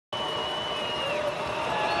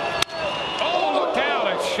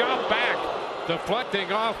deflecting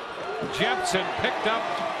off Jepsen, picked up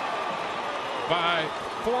by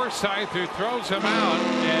Forsythe, who throws him out,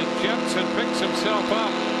 and Jepsen picks himself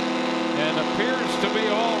up and appears to be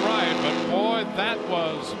all right. But boy, that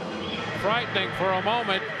was frightening for a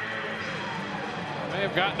moment. May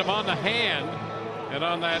have gotten him on the hand, and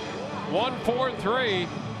on that 1-4-3,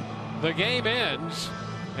 the game ends,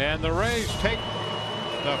 and the Rays take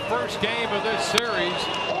the first game of this series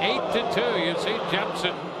 8-2. You see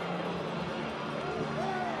Jepsen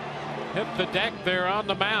hit the deck there on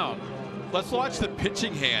the mound. Let's watch the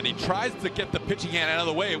pitching hand. He tries to get the pitching hand out of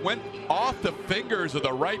the way. It went off the fingers of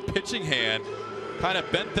the right pitching hand, kind of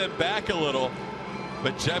bent them back a little.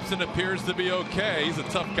 But Jepsen appears to be okay. He's a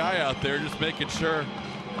tough guy out there, just making sure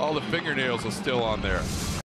all the fingernails are still on there.